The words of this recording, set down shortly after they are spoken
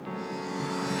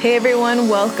Hey everyone,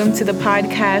 welcome to the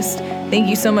podcast. Thank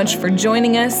you so much for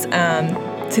joining us.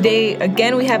 Today,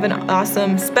 again, we have an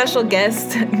awesome special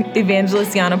guest,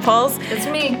 Evangelist Yana Pauls. It's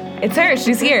me. It's her,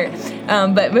 she's here.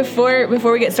 But before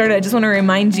we get started, I just want to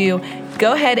remind you,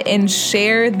 go ahead and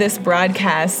share this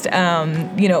broadcast.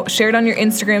 Share it on your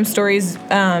Instagram stories.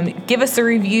 Give us a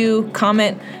review,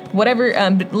 comment, whatever.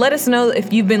 Let us know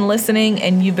if you've been listening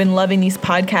and you've been loving these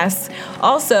podcasts.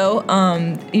 Also,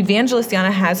 Evangelist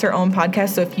Yana has her own podcast.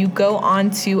 So if you go on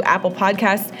to Apple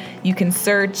Podcasts, you can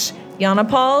search Yana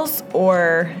Pauls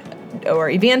or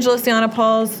Evangelist Yana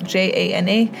Pauls,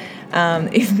 Jana.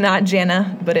 It's not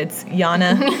Jana, but it's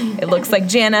Yana. It looks like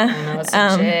Jana. I know, it's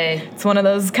a J. It's one of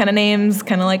those kind of names,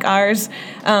 kind of like ours.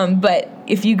 But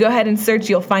if you go ahead and search,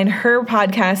 you'll find her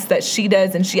podcast that she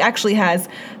does, and she actually has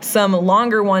some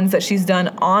longer ones that she's done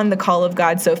on the call of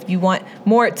God. So if you want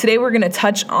more, today we're going to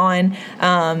touch on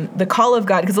the call of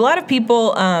God, because a lot of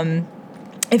people...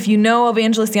 If you know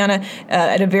Evangelist Yana,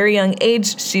 at a very young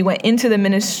age, she went into the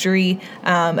ministry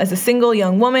as a single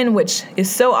young woman, which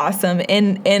is so awesome.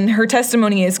 And her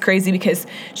testimony is crazy because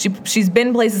she's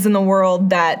been places in the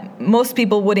world that most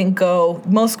people wouldn't go,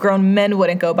 most grown men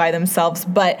wouldn't go by themselves.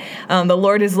 But the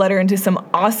Lord has led her into some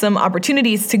awesome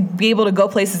opportunities to be able to go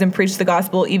places and preach the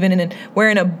gospel, even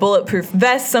wearing a bulletproof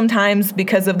vest sometimes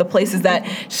because of the places that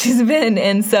she's been.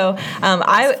 And so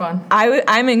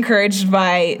I'm encouraged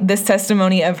by this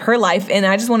testimony of her life, and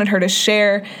I just wanted her to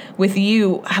share with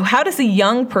you, how does a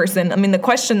young person, the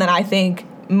question that I think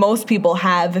most people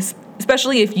have,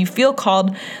 especially if you feel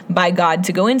called by God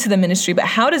to go into the ministry, but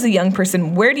how does a young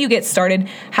person, where do you get started?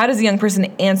 How does a young person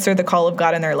answer the call of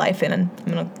God in their life? And I'm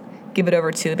going to give it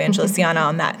over to Evangelist Yana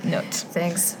on that note.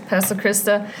 Thanks, Pastor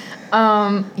Krista.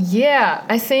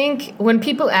 I think when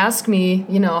people ask me,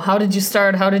 how did you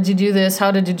start? How did you do this?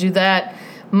 How did you do that?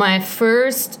 My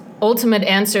first ultimate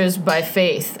answer is by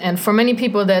faith. And for many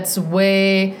people, that's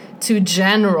way too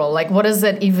general. Like, what does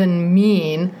that even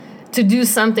mean to do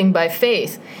something by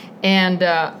faith? And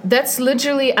that's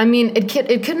literally,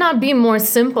 it could not be more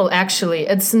simple, actually.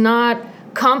 It's not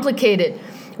complicated.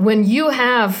 When you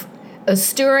have a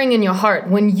stirring in your heart,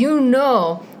 when you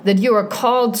know that you are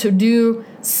called to do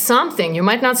something, you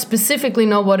might not specifically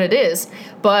know what it is,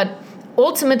 but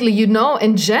ultimately,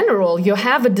 in general, you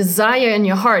have a desire in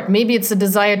your heart. Maybe it's a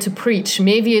desire to preach.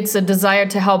 Maybe it's a desire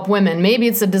to help women. Maybe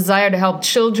it's a desire to help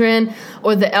children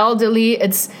or the elderly.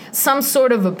 It's some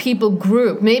sort of a people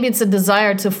group. Maybe it's a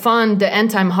desire to fund the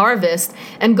end-time harvest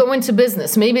and go into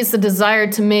business. Maybe it's a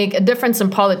desire to make a difference in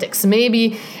politics.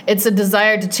 Maybe it's a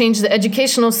desire to change the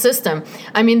educational system.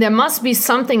 There must be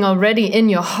something already in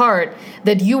your heart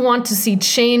that you want to see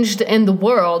changed in the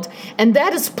world, and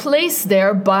that is placed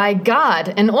there by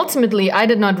God. And ultimately, I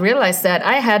did not realize that.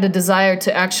 I had a desire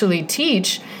to actually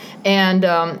teach, and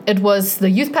it was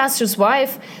the youth pastor's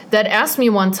wife that asked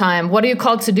me one time, what are you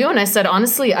called to do? And I said,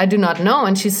 honestly, I do not know.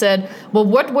 And she said, well,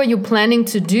 what were you planning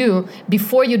to do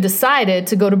before you decided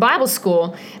to go to Bible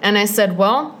school? And I said,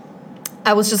 well,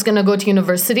 I was just going to go to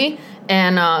university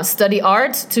and study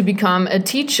art to become a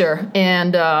teacher.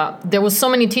 And there was so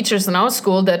many teachers in our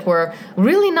school that were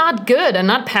really not good and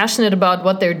not passionate about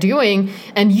what they're doing.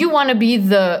 And you want to be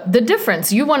the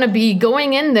difference. You want to be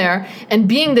going in there and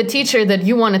being the teacher that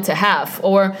you wanted to have,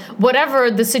 or whatever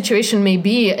the situation may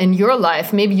be in your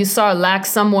life. Maybe you saw a lack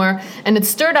somewhere and it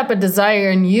stirred up a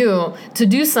desire in you to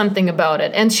do something about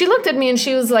it. And she looked at me and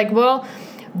she was like, well,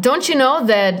 don't you know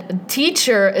that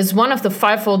teacher is one of the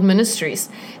fivefold ministries?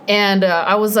 And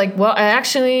I was like, well, I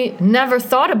actually never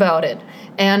thought about it.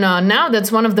 And now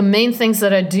that's one of the main things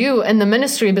that I do in the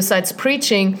ministry besides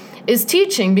preaching is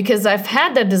teaching, because I've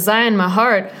had that desire in my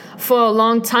heart for a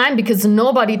long time because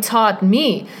nobody taught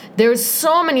me. There's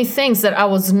so many things that I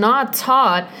was not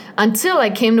taught until I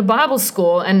came to Bible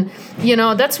school. And,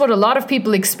 that's what a lot of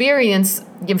people experience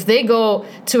if they go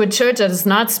to a church that is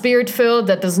not spirit-filled,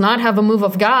 that does not have a move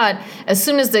of God. As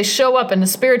soon as they show up in a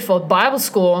spirit-filled Bible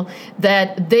school,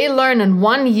 that they learn in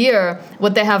 1 year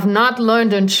what they have not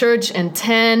learned in church in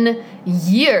 10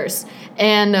 years.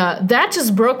 And that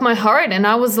just broke my heart. And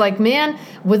I was like, man,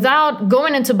 without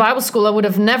going into Bible school, I would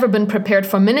have never been prepared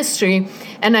for ministry.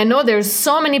 And I know there's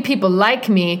so many people like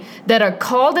me that are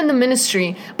called in the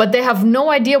ministry, but they have no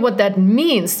idea what that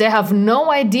means. They have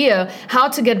no idea how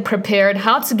to get prepared,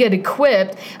 how to get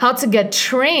equipped, how to get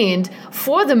trained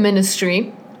for the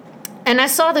ministry. And I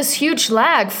saw this huge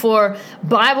lag for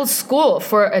Bible school,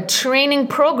 for a training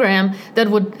program that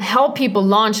would help people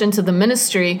launch into the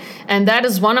ministry. And that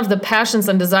is one of the passions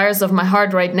and desires of my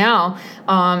heart right now,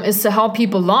 is to help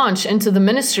people launch into the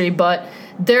ministry. But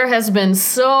there has been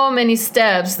so many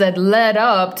steps that led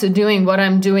up to doing what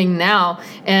I'm doing now.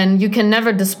 And you can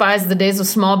never despise the days of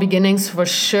small beginnings, for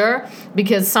sure,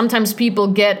 because sometimes people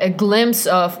get a glimpse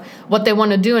of what they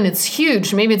want to do and it's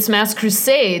huge. Maybe it's mass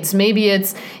crusades, maybe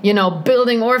it's,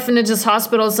 building orphanages,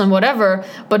 hospitals, and whatever.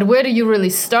 But where do you really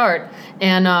start?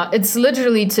 And it's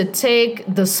literally to take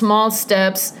the small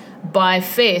steps by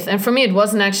faith. And for me, it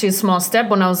wasn't actually a small step.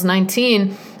 When I was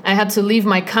 19, I had to leave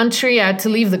my country. I had to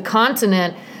leave the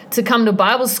continent to come to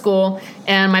Bible school.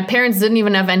 And my parents didn't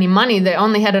even have any money. They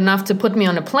only had enough to put me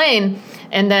on a plane.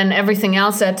 And then everything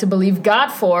else I had to believe God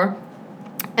for.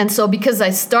 And so because I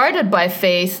started by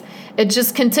faith, it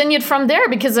just continued from there,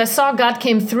 because I saw God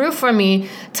came through for me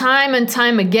time and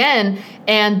time again,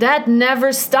 and that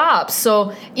never stops.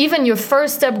 So even your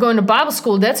first step going to Bible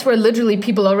school, that's where literally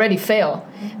people already fail.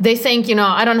 They think,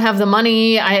 I don't have the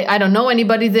money, I don't know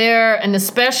anybody there, and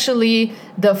especially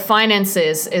the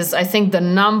finances is, I think, the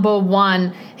number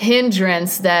one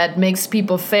hindrance that makes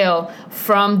people fail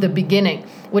from the beginning.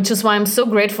 Which is why I'm so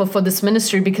grateful for this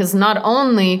ministry, because not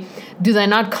only do they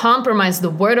not compromise the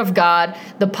Word of God,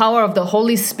 the power of the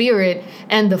Holy Spirit,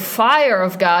 and the fire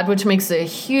of God, which makes a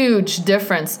huge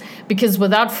difference, because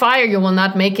without fire, you will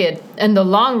not make it in the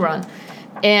long run.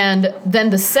 And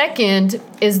then the second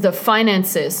is the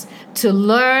finances, to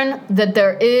learn that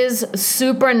there is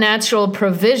supernatural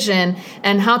provision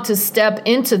and how to step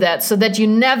into that, so that you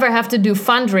never have to do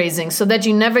fundraising, so that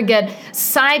you never get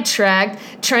sidetracked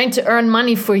trying to earn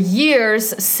money for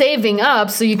years, saving up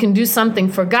so you can do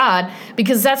something for God,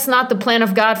 because that's not the plan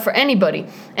of God for anybody.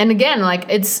 And again,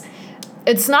 it's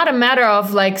not a matter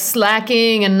of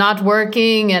slacking and not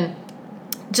working and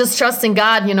just trusting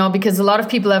God, because a lot of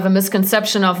people have a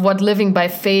misconception of what living by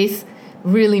faith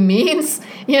really means,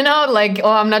 I'm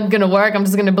not going to work, I'm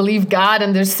just going to believe God,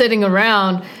 and they're sitting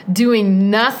around doing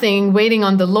nothing, waiting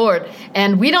on the Lord.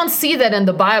 And we don't see that in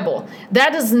the Bible.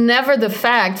 That is never the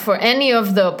fact for any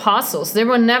of the apostles. They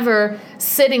were never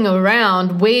sitting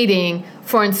around waiting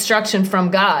for instruction from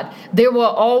God. They were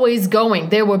always going.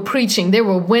 They were preaching. They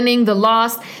were winning the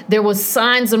lost. There was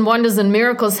signs and wonders and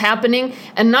miracles happening,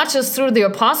 and not just through the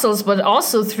apostles, but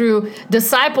also through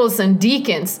disciples and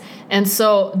deacons. And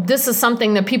so this is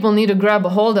something that people need to grab a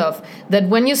hold of, that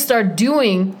when you start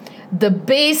doing the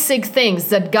basic things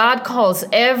that God calls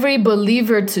every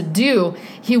believer to do,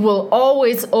 He will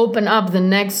always open up the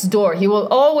next door. He will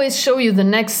always show you the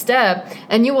next step,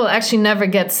 and you will actually never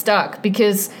get stuck.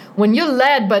 Because when you're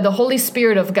led by the Holy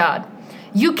Spirit of God,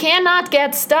 you cannot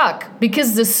get stuck,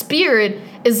 because the Spirit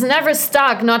is never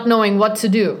stuck not knowing what to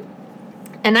do.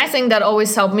 And I think that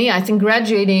always helped me. I think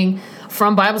graduating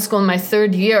from Bible school in my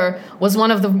third year was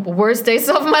one of the worst days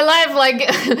of my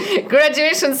life.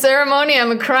 Graduation ceremony,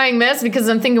 I'm a crying mess, because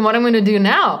I'm thinking, what I'm going to do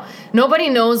now? Nobody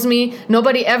knows me.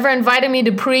 Nobody ever invited me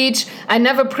to preach. I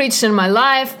never preached in my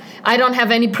life. I don't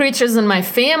have any preachers in my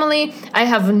family. I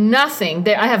have nothing.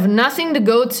 I have nothing to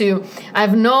go to. I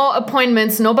have no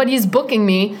appointments. Nobody's booking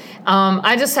me.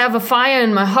 I just have a fire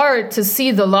in my heart to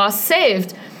see the lost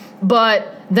saved.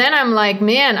 But then I'm like,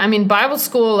 man, Bible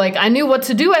school, I knew what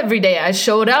to do every day. I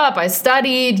showed up, I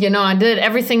studied, I did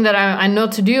everything that I know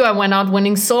to do. I went out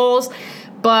winning souls.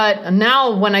 But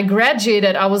now when I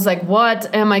graduated, I was like,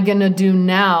 what am I going to do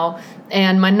now?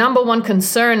 And my number one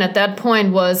concern at that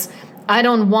point was, I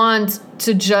don't want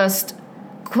to just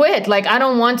quit. I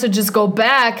don't want to just go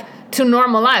back to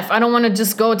normal life. I don't want to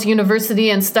just go to university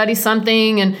and study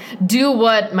something and do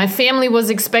what my family was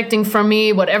expecting from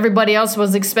me, what everybody else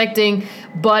was expecting.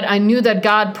 But I knew that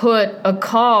God put a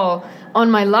call on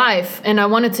my life, and I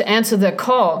wanted to answer that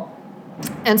call.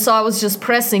 And so I was just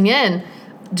pressing in,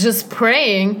 just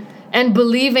praying and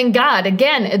believing God.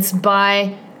 Again, it's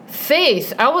by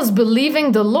faith. I was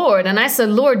believing the Lord, and I said,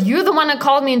 Lord, you're the one that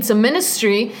called me into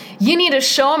ministry. You need to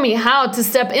show me how to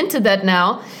step into that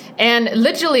now. And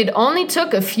literally, it only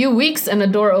took a few weeks and the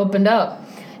door opened up.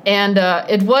 And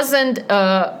it wasn't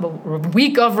a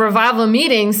week of revival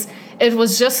meetings. It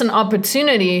was just an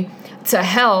opportunity to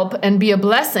help and be a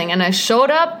blessing. And I showed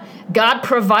up. God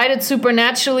provided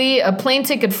supernaturally a plane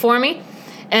ticket for me.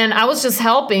 And I was just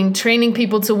helping, training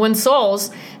people to win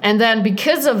souls. And then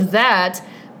because of that,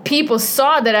 people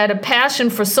saw that I had a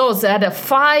passion for souls, that I had a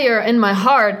fire in my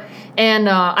heart. And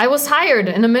I was hired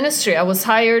in the ministry. I was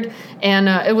hired, and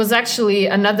it was actually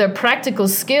another practical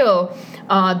skill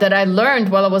that I learned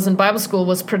while I was in Bible school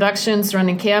was productions,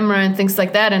 running camera, and things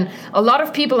like that. And a lot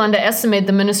of people underestimate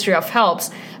the ministry of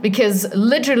helps, because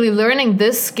literally learning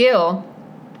this skill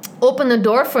opened the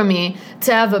door for me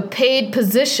to have a paid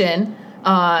position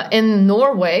in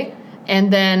Norway.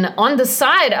 And then on the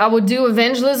side, I would do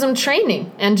evangelism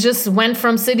training, and just went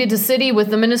from city to city with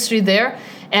the ministry there.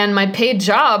 and my paid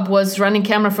job was running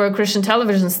camera for a Christian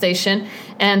television station.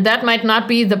 And that might not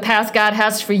be the path God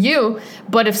has for you.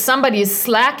 But if somebody is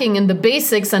slacking in the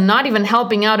basics and not even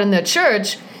helping out in their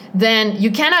church, then you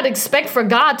cannot expect for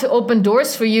God to open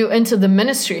doors for you into the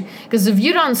ministry. Because if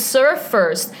you don't serve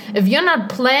first, if you're not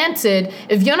planted,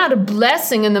 if you're not a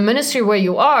blessing in the ministry where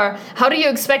you are, how do you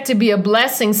expect to be a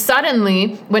blessing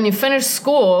suddenly when you finish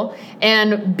school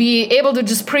and be able to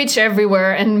just preach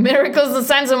everywhere and miracles and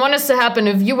signs and wonders to happen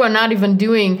if you are not even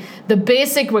doing the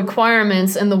basic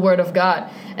requirements in the Word of God?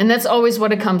 And that's always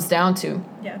what it comes down to.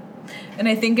 Yeah. And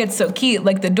I think it's so key.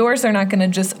 Like, the doors are not going to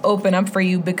just open up for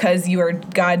you because you are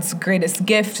God's greatest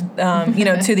gift, to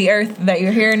the earth, that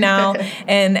you're here now,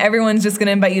 and everyone's just going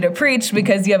to invite you to preach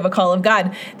because you have a call of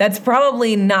God. That's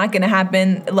probably not going to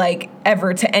happen, like,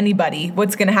 ever to anybody.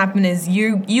 What's going to happen is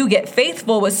you get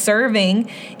faithful with serving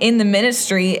in the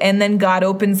ministry, and then God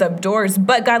opens up doors.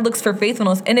 But God looks for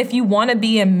faithfulness. And if you want to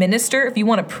be a minister, if you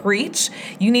want to preach,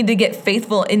 you need to get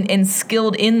faithful and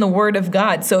skilled in the Word of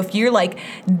God. So if you're like,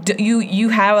 you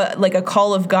have a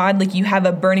call of God, like you have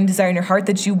a burning desire in your heart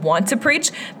that you want to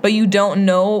preach, but you don't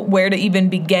know where to even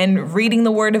begin reading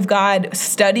the Word of God,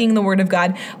 studying the Word of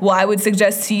God, well, I would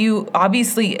suggest to you,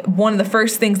 obviously, one of the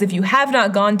first things, if you have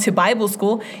not gone to Bible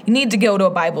school, you need to go to a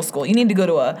Bible school. You need to go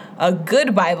to a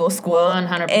good Bible school.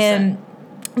 100%. And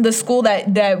the school that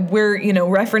we're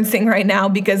referencing right now,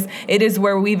 because it is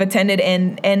where we've attended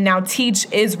and now teach,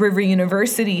 is River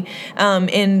University.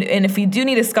 And if you do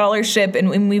need a scholarship,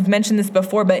 and we've mentioned this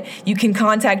before, but you can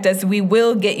contact us. We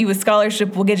will get you a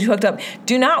scholarship. We'll get you hooked up.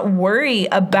 Do not worry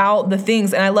about the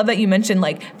things. And I love that you mentioned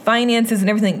like finances and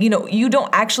everything. You don't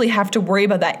actually have to worry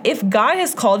about that. If God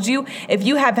has called you, if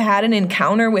you have had an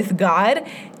encounter with God,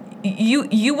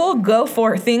 you will go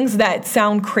for things that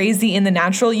sound crazy in the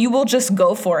natural. You will just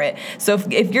go for it. So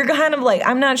if you're kind of like,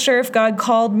 I'm not sure if God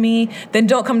called me, then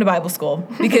don't come to Bible school,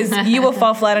 because you will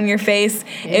fall flat on your face.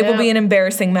 Yep. It will be an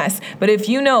embarrassing mess. But if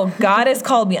you know God has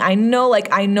called me, I know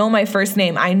my first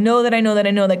name, I know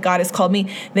that God has called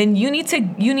me, then you need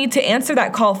to answer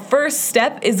that call. First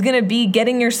step is going to be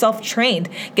getting yourself trained,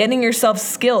 getting yourself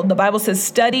skilled. The Bible says,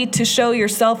 study to show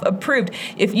yourself approved.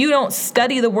 If you don't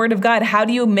study the Word of God, how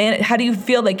do you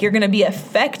feel like you're going to be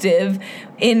effective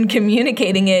in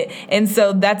communicating it? And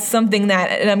so that's something that,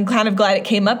 and I'm kind of glad it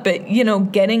came up, but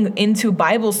getting into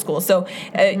Bible school. So,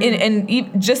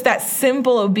 and just that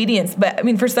simple obedience. But I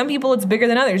mean, for some people it's bigger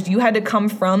than others. You had to come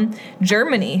from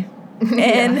Germany.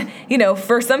 And,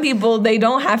 for some people, they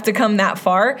don't have to come that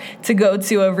far to go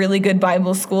to a really good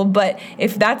Bible school. But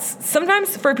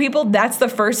sometimes for people, that's the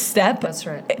first step. That's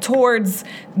right. Towards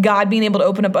God being able to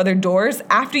open up other doors.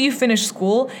 After you finish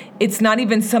school, it's not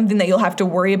even something that you'll have to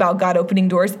worry about God opening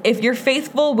doors. If you're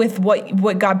faithful with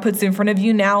what God puts in front of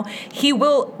you now, He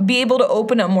will be able to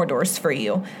open up more doors for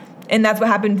you. And that's what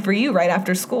happened for you right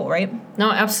after school, right? No,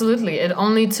 absolutely. It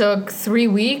only took 3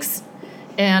 weeks.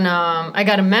 And I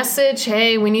got a message,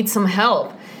 hey, we need some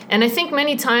help. And I think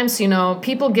many times,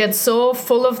 people get so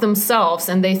full of themselves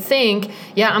and they think,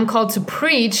 yeah, I'm called to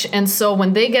preach. And so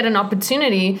when they get an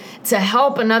opportunity to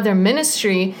help another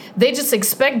ministry, they just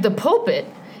expect the pulpit.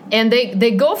 And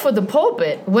they go for the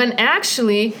pulpit when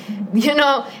actually,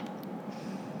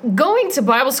 going to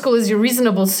Bible school is your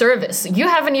reasonable service. You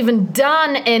haven't even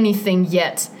done anything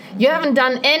yet. You haven't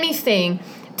done anything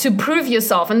to prove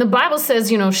yourself. And the Bible says,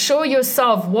 show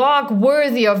yourself, walk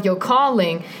worthy of your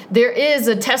calling. There is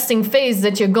a testing phase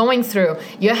that you're going through.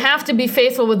 You have to be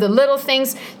faithful with the little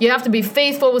things. You have to be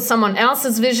faithful with someone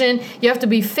else's vision. You have to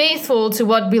be faithful to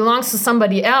what belongs to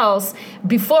somebody else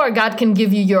before God can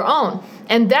give you your own.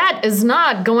 And that is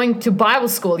not going to Bible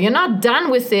school. You're not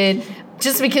done with it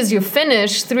just because you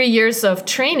finished 3 years of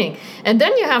training. And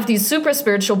then you have these super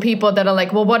spiritual people that are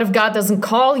like, well, what if God doesn't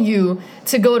call you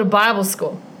to go to Bible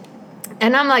school?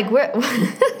 And I'm like,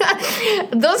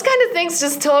 those kind of things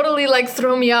just totally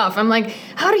throw me off. I'm like,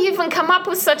 how do you even come up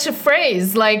with such a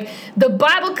phrase? Like, the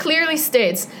Bible clearly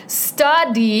states,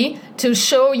 study to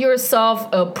show yourself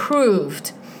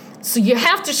approved. So you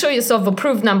have to show yourself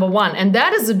approved, number one. And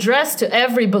that is addressed to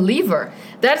every believer.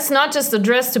 That's not just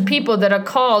addressed to people that are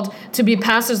called to be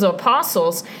pastors or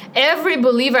apostles. Every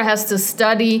believer has to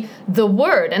study the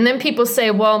Word. And then people say,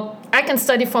 well, I can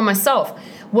study for myself.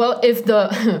 Well,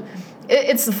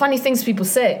 it's the funny things people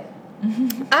say.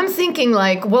 I'm thinking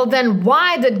well, then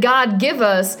why did God give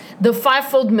us the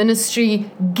fivefold ministry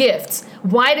gifts?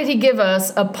 Why did He give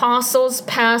us apostles,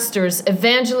 pastors,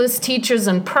 evangelists, teachers,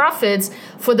 and prophets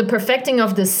for the perfecting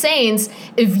of the saints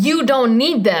if you don't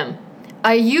need them?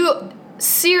 Are you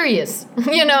serious,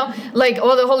 like,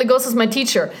 oh, the Holy Ghost is my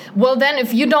teacher. Well, then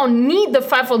if you don't need the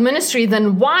fivefold ministry,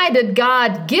 then why did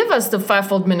God give us the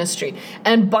fivefold ministry?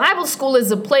 And Bible school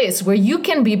is a place where you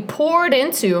can be poured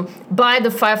into by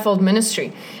the fivefold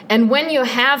ministry. And when you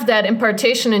have that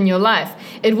impartation in your life,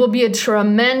 it will be a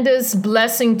tremendous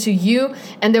blessing to you,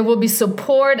 and there will be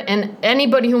support, and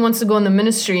anybody who wants to go in the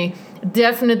ministry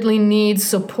definitely needs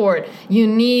support. You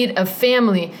need a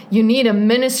family. You need a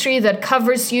ministry that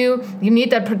covers you. You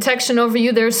need that protection over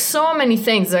you. There's so many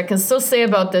things I can still say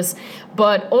about this,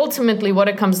 but ultimately what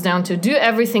it comes down to, do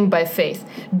everything by faith.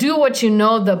 Do what you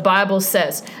know the Bible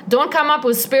says. Don't come up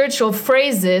with spiritual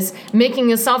phrases, making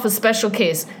yourself a special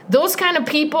case. Those kind of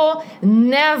people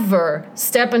never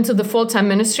step into the full-time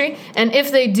ministry, and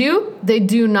if they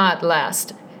do not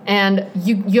last. And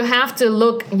you have to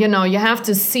look, you have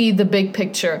to see the big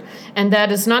picture. And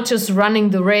that is not just running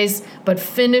the race, but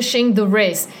finishing the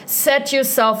race. Set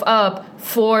yourself up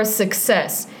for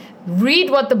success. Read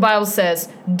what the Bible says.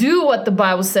 Do what the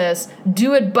Bible says.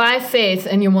 Do it by faith,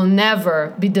 and you will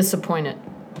never be disappointed.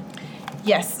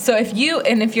 Yes. So if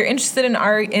you're interested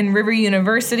in River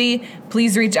University,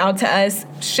 please reach out to us.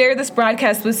 Share this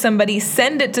broadcast with somebody.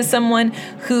 Send it to someone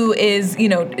who is,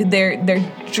 they're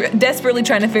desperately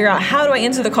trying to figure out, how do I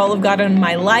answer the call of God in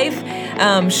my life?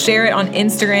 Share it on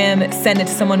Instagram. Send it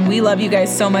to someone. We love you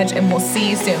guys so much, and we'll see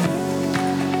you soon.